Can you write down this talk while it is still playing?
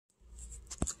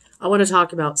I want to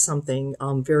talk about something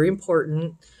very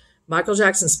important. Michael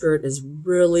Jackson's spirit is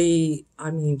really,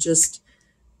 I mean, just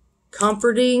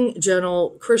comforting,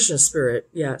 gentle Krishna spirit,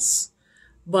 yes.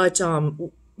 But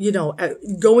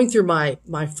going through my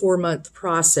 4 month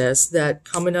process, that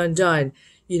coming undone,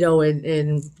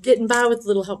 and getting by with a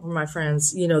little help from my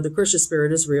friends, the Krishna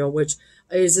spirit is real, which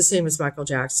is the same as Michael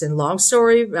Jackson. Long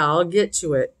story, I'll get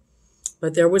to it.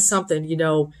 But there was something,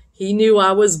 he knew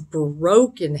I was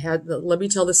broke and let me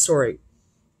tell the story.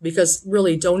 Because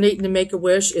really, donating to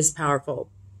Make-A-Wish is powerful.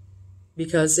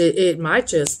 Because it might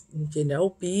just,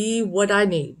 be what I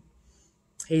need.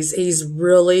 He's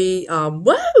really,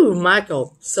 whoa,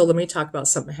 Michael. So let me talk about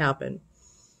something that happened.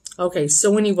 Okay,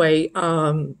 so anyway,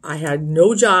 I had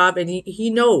no job, and he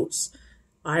knows.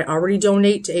 I already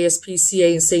donate to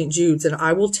ASPCA and St. Jude's, and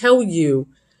I will tell you,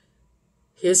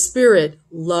 his spirit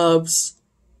loves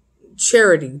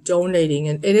charity, donating,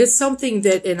 and it's something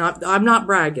that, and I'm not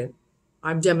bragging,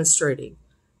 I'm demonstrating.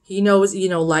 He knows,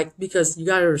 because you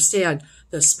got to understand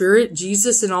the spirit,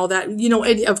 Jesus and all that,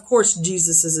 and of course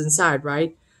Jesus is inside,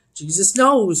 right? Jesus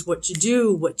knows what you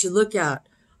do, what you look at.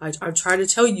 I try to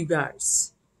tell you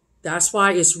guys. That's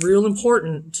why it's real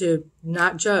important to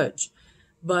not judge.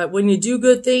 But when you do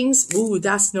good things, ooh,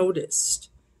 that's noticed.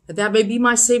 And that may be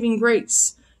my saving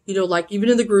grace. Like even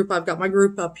in the group, I've got my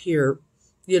group up here,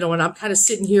 and I'm kind of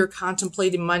sitting here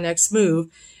contemplating my next move.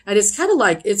 And it's kind of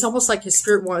like, it's almost like his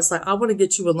spirit wants, like, I want to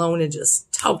get you alone and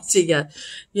just talk to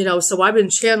you, so I've been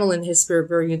channeling his spirit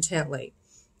very intently.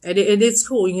 And it's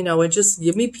cool, and just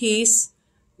give me peace.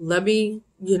 Let me,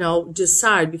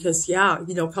 decide because,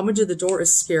 coming to the door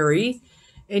is scary.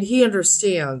 And he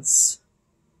understands,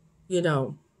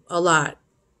 a lot,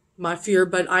 my fear,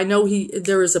 but I know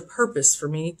there is a purpose for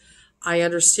me. I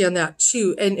understand that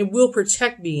too. And it will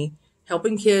protect me.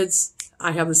 Helping kids,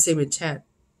 I have the same intent.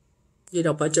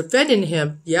 But defending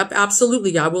him, yep,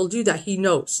 absolutely, I will do that. He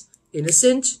knows.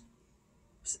 Innocent.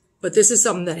 But this is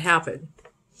something that happened.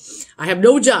 I have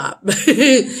no job.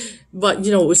 But,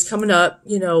 it was coming up,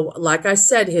 like I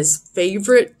said, his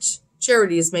favorite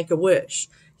charity is Make-A-Wish.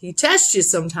 He tests you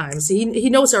sometimes. He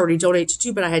knows I already donate to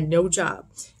too, but I had no job.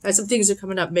 And some things are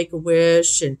coming up,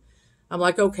 Make-A-Wish, and I'm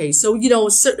like, okay. So,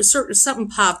 something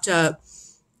popped up.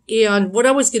 And what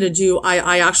I was going to do,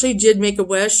 I actually did make a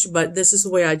wish, but this is the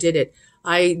way I did it.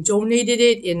 I donated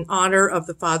it in honor of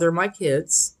the father of my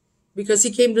kids because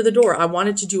he came to the door. I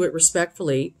wanted to do it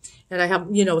respectfully. And I have,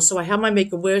 so I have my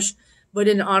Make-A-Wish, but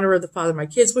in honor of the father of my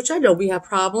kids, which I know we have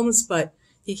problems, but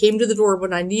he came to the door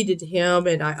when I needed him.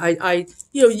 And I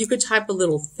you could type a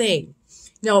little thing.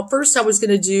 Now, at first I was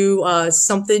going to do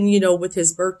something, with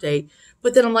his birthday,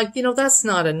 but then I'm like, that's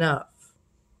not enough.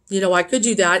 I could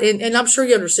do that. And I'm sure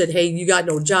you understood, hey, you got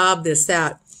no job, this,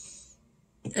 that.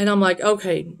 And I'm like,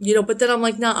 okay, but then I'm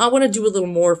like, no, I want to do a little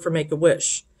more for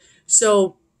Make-A-Wish.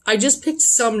 So I just picked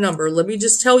some number. Let me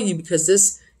just tell you, because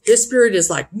his spirit is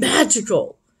like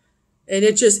magical. And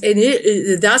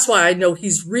that's why I know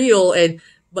he's real.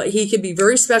 But he can be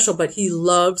very special, but he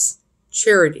loves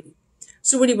charity.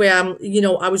 So anyway, I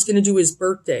was going to do his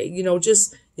birthday,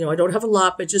 I don't have a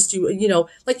lot, but just do,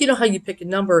 how you pick a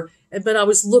number. But I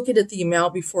was looking at the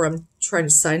amount before I'm trying to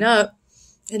sign up.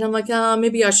 And I'm like,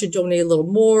 maybe I should donate a little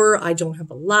more. I don't have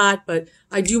a lot, but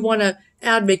I do want to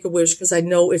add Make-A-Wish because I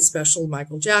know it's special to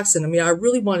Michael Jackson. I mean, I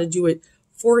really want to do it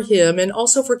for him and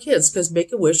also for kids because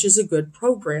Make-A-Wish is a good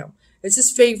program. It's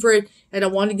his favorite, and I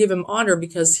want to give him honor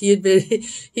because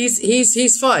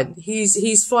he's fun.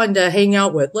 He's fun to hang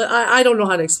out with. I don't know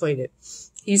how to explain it.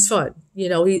 He's fun.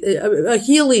 A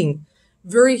healing,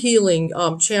 very healing,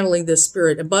 channeling this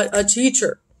spirit, but a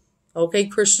teacher. Okay,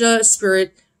 Krishna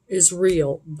spirit is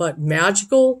real, but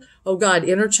magical. Oh God,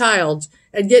 inner child,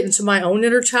 and getting to my own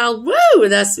inner child. Woo!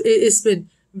 It's been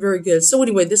very good. So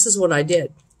anyway, this is what I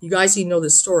did. You guys, know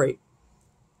this story.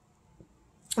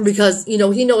 Because,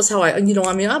 he knows how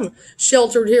I'm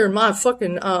sheltered here in my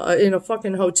fucking, in a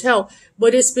fucking hotel,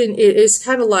 but it's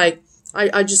kind of like,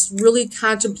 I just really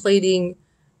contemplating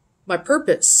my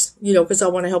purpose, because I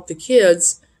want to help the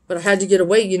kids, but I had to get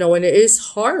away, and it is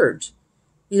hard,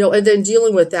 and then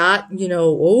dealing with that,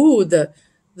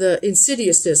 the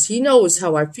insidiousness, he knows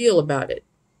how I feel about it.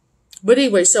 But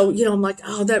anyway, so, I'm like,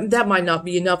 oh, that might not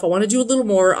be enough. I want to do a little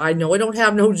more. I know I don't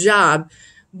have no job,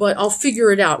 but I'll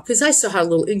figure it out because I still had a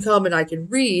little income and I can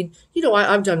read.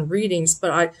 I've done readings,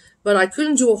 but I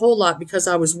couldn't do a whole lot because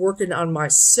I was working on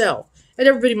myself. And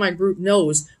everybody in my group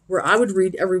knows where I would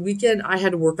read every weekend, I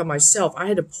had to work on myself. I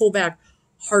had to pull back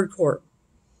hardcore.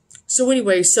 So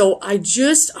anyway,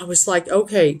 I was like,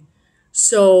 okay.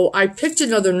 So I picked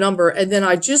another number and then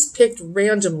I just picked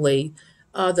randomly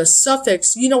the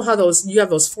suffix, you know how you have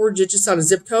those 4 digits on a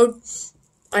zip code?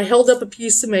 I held up a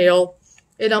piece of mail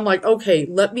and I'm like, okay,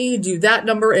 let me do that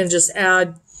number and just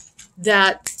add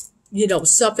that,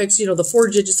 suffix, the 4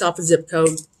 digits off a zip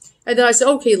code. And then I said,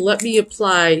 okay, let me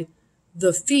apply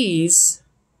the fees,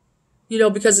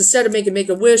 because instead of making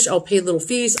Make-A-Wish, I'll pay little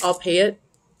fees, I'll pay it.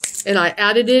 And I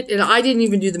added it, and I didn't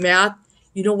even do the math.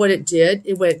 You know what it did?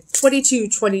 It went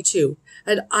 2222.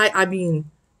 And I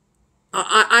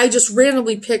just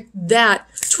randomly picked that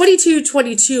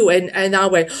 2222, and I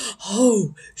went,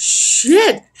 oh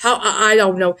shit! How I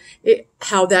don't know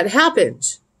how that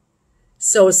happened.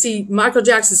 So see, Michael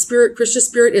Jackson's spirit, Christian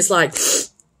spirit, is like,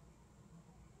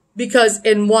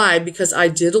 why? Because I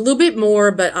did a little bit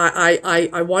more, but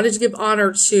I wanted to give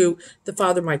honor to the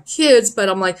father of my kids, but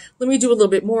I'm like, let me do a little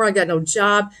bit more. I got no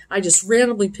job. I just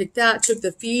randomly picked that, took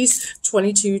the fees,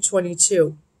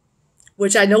 2222,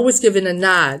 which I know was given a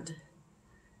nod.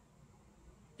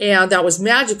 And that was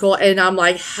magical. And I'm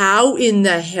like, how in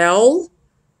the hell?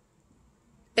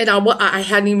 And I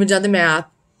hadn't even done the math,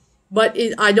 but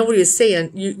I know what he's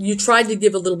saying. You tried to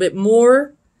give a little bit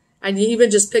more, and you even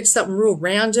just picked something real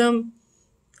random,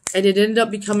 and it ended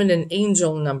up becoming an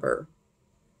angel number.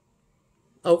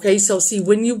 Okay, so see,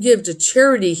 when you give to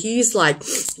charity, he's like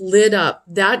lit up.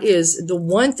 That is the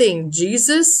one thing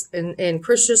Jesus and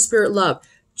Christian spirit love,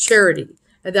 charity.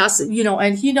 And that's,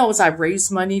 and he knows I've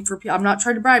raised money for people. I'm not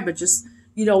trying to brag, but just,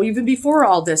 even before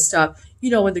all this stuff,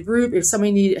 in the group, if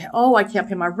somebody needed, oh, I can't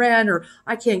pay my rent, or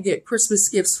I can't get Christmas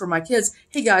gifts for my kids.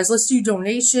 Hey guys, let's do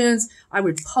donations. I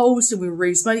would post and we would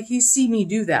raise money. He'd see me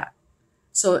do that.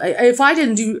 So if I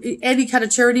didn't do any kind of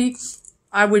charity,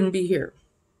 I wouldn't be here.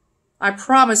 I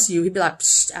promise you. He'd be like,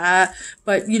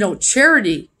 but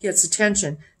charity gets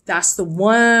attention. That's the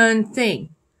one thing.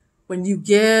 When you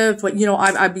give,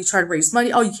 I'd be trying to raise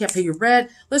money. Oh, you can't pay your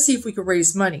rent. Let's see if we can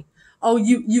raise money. Oh,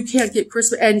 you can't get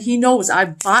Christmas. And he knows I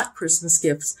bought Christmas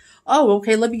gifts. Oh,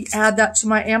 okay. Let me add that to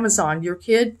my Amazon. Your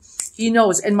kid, he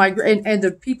knows. And and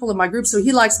the people in my group. So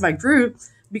he likes my group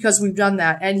because we've done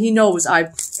that. And he knows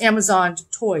I've Amazoned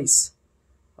toys.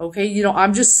 Okay.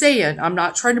 I'm just saying, I'm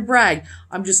not trying to brag.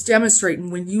 I'm just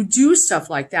demonstrating when you do stuff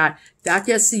like that, that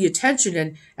gets the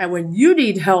attention. And when you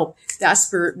need help, that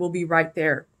spirit will be right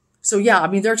there. So yeah,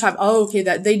 there are times, oh, okay,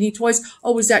 that they need toys.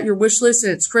 Oh, is that your wish list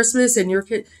and it's Christmas and your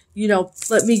kid,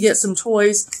 let me get some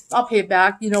toys. I'll pay it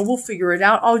back. We'll figure it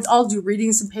out. I'll do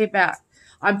readings and pay it back.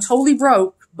 I'm totally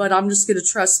broke, but I'm just going to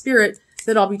trust spirit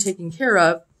that I'll be taken care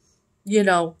of,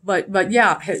 but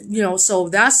yeah, so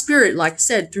that spirit, like I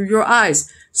said, through your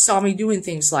eyes, saw me doing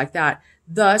things like that.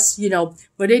 Thus,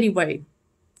 but anyway,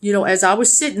 as I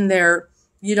was sitting there,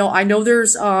 I know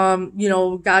there's,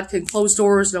 God can close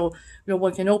doors, no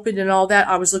one can open and all that.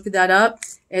 I was looking that up,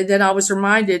 and then I was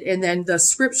reminded, and then the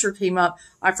scripture came up.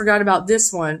 I forgot about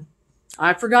this one.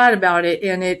 I forgot about it,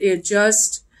 and it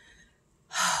just,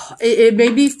 it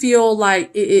made me feel like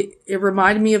it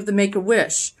reminded me of the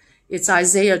Make-A-Wish. It's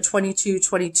Isaiah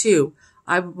 22:22.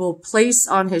 I will place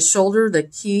on his shoulder the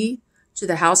key to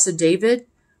the house of David.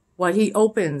 What he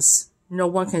opens, no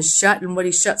one can shut, and what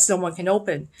he shuts, no one can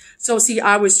open. So see,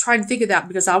 I was trying to think of that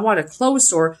because I want a closed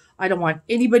door. I don't want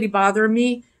anybody bothering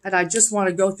me, and I just want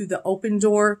to go through the open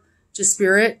door to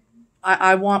spirit.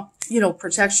 I want,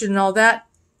 protection and all that.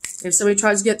 If somebody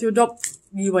tries to get through a door,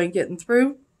 you ain't getting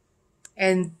through.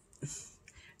 And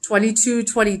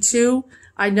 2222,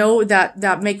 I know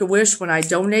that Make-A-Wish, when I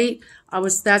donate,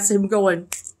 that's him going,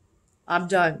 I'm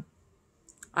done.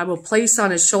 I will place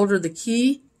on his shoulder the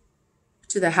key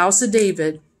to the house of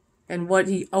David, and what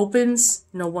he opens,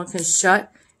 no one can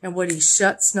shut, and what he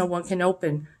shuts, no one can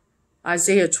open.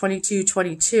 Isaiah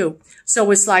 22:22.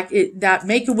 So it's like that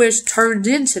Make-A-Wish turned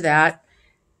into that.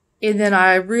 And then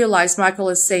I realized Michael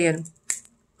is saying,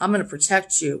 I'm going to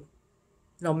protect you.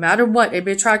 No matter what.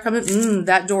 Anybody try to come in,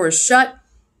 that door is shut.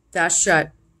 That's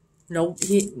shut. No,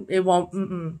 it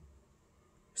won't.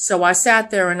 So I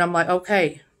sat there and I'm like,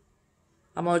 okay,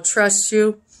 I'm going to trust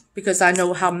you because I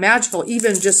know how magical,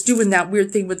 even just doing that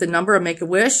weird thing with the number of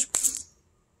Make-A-Wish,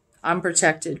 I'm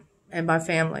protected and my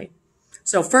family.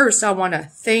 So first, I want to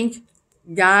thank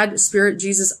God, Spirit,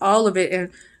 Jesus, all of it, and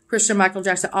Christian Michael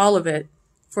Jackson, all of it,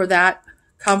 for that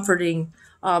comforting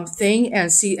thing.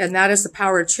 And that is the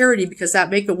power of charity, because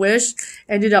that Make-A-Wish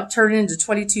ended up turning into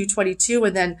 2222.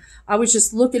 And then I was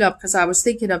just looking up because I was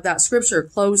thinking of that scripture,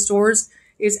 closed doors.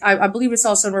 I believe it's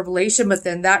also in Revelation, but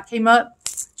then that came up,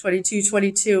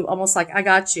 2222, almost like, I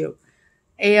got you.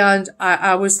 And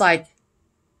I was like,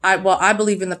 I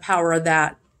believe in the power of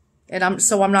that. And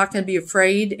I'm not going to be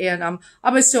afraid. And I'm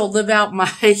going to still live out my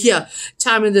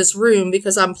time in this room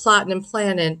because I'm plotting and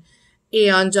planning.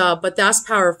 And, but that's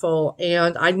powerful.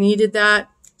 And I needed that.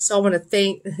 So I want to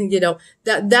thank,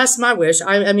 that's my wish.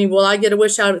 I mean, will I get a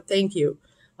wish out of it? Thank you,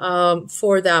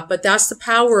 for that. But that's the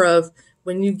power of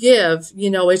when you give,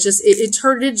 it's just, it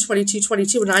turned into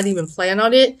 2222 and I didn't even plan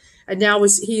on it. And now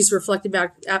he's reflecting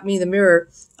back at me in the mirror.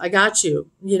 I got you.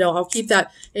 I'll keep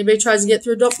that. Anybody tries to get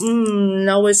through a door,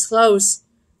 no, it's closed.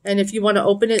 And if you want to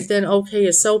open it, then okay,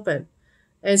 it's open.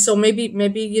 And so maybe,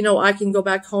 I can go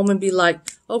back home and be like,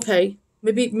 okay,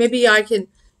 maybe I can,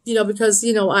 because,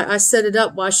 I set it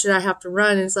up. Why should I have to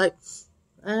run? And it's like,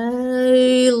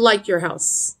 I like your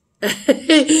house.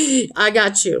 I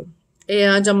got you.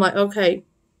 And I'm like, okay.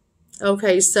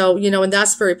 So, and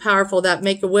that's very powerful, that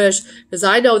make a wish, because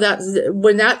I know that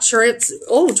when that chance,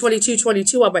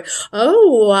 2222, I'm like,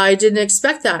 I didn't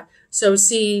expect that. So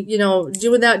see,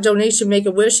 doing that donation, make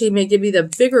a wish, he may give me the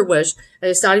bigger wish, and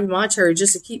it's not even monetary,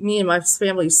 just to keep me and my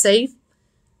family safe,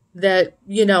 that,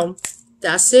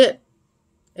 that's it.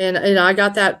 And I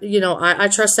got that, I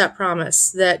trust that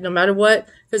promise that no matter what,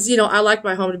 because, I like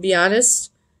my home, to be honest.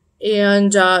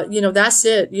 And, that's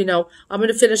it. I'm going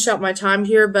to finish out my time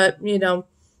here, but,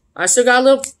 I still got a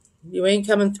little, you ain't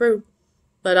coming through.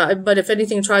 But if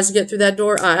anything tries to get through that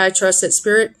door, I trust that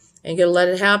spirit and going to let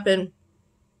it happen.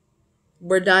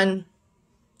 We're done.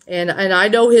 And I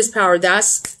know his power.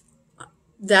 That's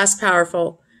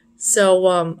powerful.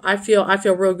 So, I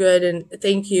feel real good. And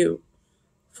thank you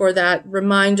for that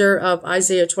reminder of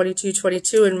Isaiah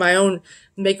 22:22 and my own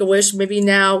make-a-wish. Maybe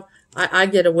now I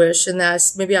get a wish, and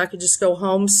that's maybe I could just go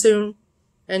home soon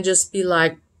and just be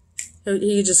like,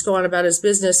 he just go on about his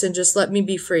business and just let me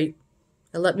be free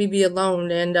and let me be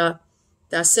alone. And,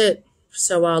 that's it.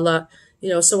 So I'll,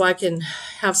 so I can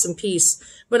have some peace,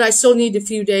 but I still need a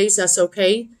few days. That's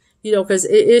okay. Cause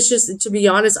it's just, to be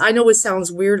honest, I know it sounds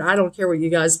weird. I don't care what you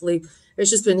guys believe. It's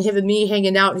just been him and me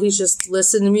hanging out, and he's just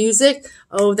listening to music.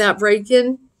 Oh, that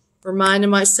breaking, reminding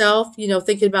myself,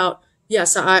 thinking about,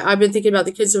 yes, I've been thinking about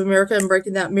the Kids of America and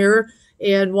breaking that mirror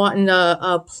and wanting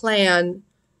a plan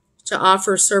to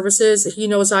offer services. He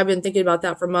knows I've been thinking about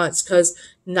that for months, because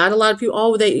not a lot of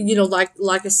people, they,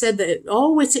 like I said, that,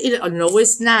 no,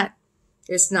 it's not.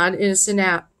 It's not an innocent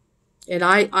app. And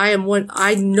I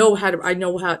know how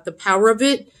the power of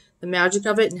it, the magic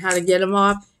of it, and how to get them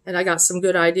off. And I got some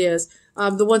good ideas.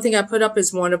 The one thing I put up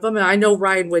is one of them. And I know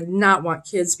Ryan would not want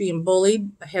kids being bullied.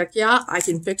 Heck yeah, I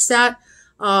can fix that.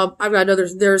 I've got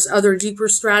there's other deeper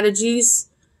strategies.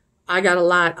 I got a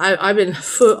lot. I've been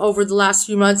over the last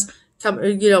few months,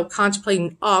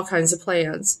 contemplating all kinds of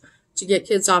plans to get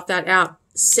kids off that app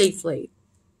safely.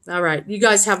 All right. You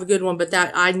guys have a good one, but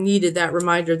I needed that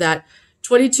reminder, that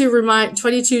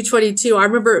 2222. I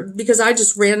remember, because I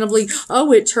just randomly,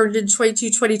 it turned into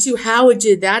 2222. How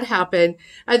did that happen?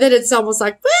 And then it's almost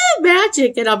like,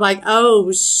 magic. And I'm like,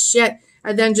 oh shit.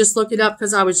 And then just look it up,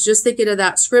 because I was just thinking of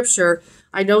that scripture.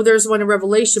 I know there's one in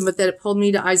Revelation, but then it pulled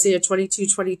me to Isaiah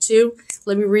 22:22.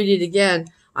 Let me read it again.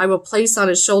 I will place on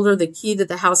his shoulder the key to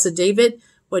the house of David.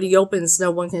 What he opens,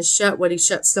 no one can shut. What he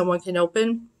shuts, no one can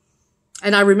open.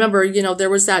 And I remember, there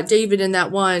was that David in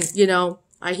that one, giving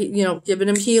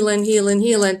him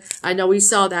healing. I know he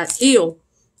saw that heal.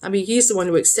 I mean, he's the one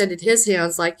who extended his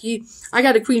hands. Like I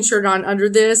got a queen shirt on under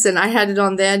this, and I had it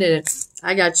on then, and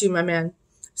I got you, my man.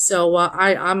 So,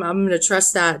 I'm going to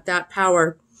trust that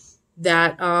power,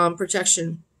 that,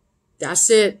 protection. That's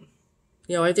it.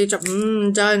 I think,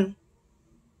 done.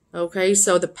 Okay.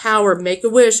 So the power, make a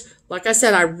wish. Like I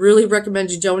said, I really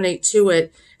recommend you donate to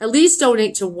it. At least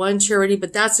donate to one charity,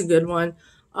 but that's a good one.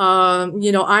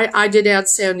 I did add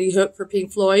Sandy Hook for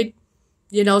Pink Floyd,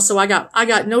 so I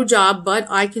got no job, but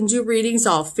I can do readings.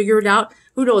 I'll figure it out.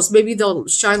 Who knows? Maybe they'll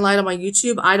shine light on my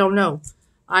YouTube. I don't know.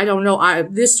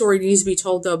 This story needs to be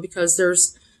told though, because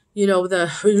there's,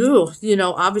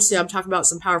 obviously I'm talking about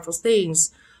some powerful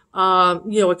things.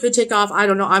 It could take off. I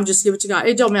don't know. I'm just give it to God.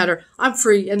 It don't matter. I'm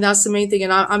free. And that's the main thing.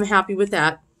 And I'm happy with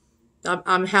that.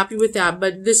 I'm happy with that,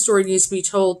 but this story needs to be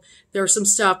told. There's some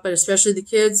stuff, but especially the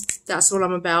kids, that's what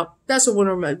I'm about. That's what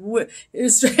I'm about.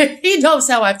 He knows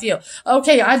how I feel.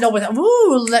 Okay, I know what,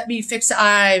 let me fix it.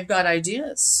 I've got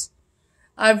ideas.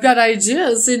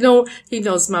 He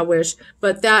knows my wish,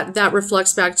 but that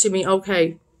reflects back to me.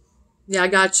 Okay. Yeah, I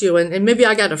got you. And maybe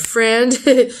I got a friend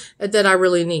that I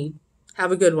really need.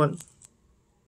 Have a good one.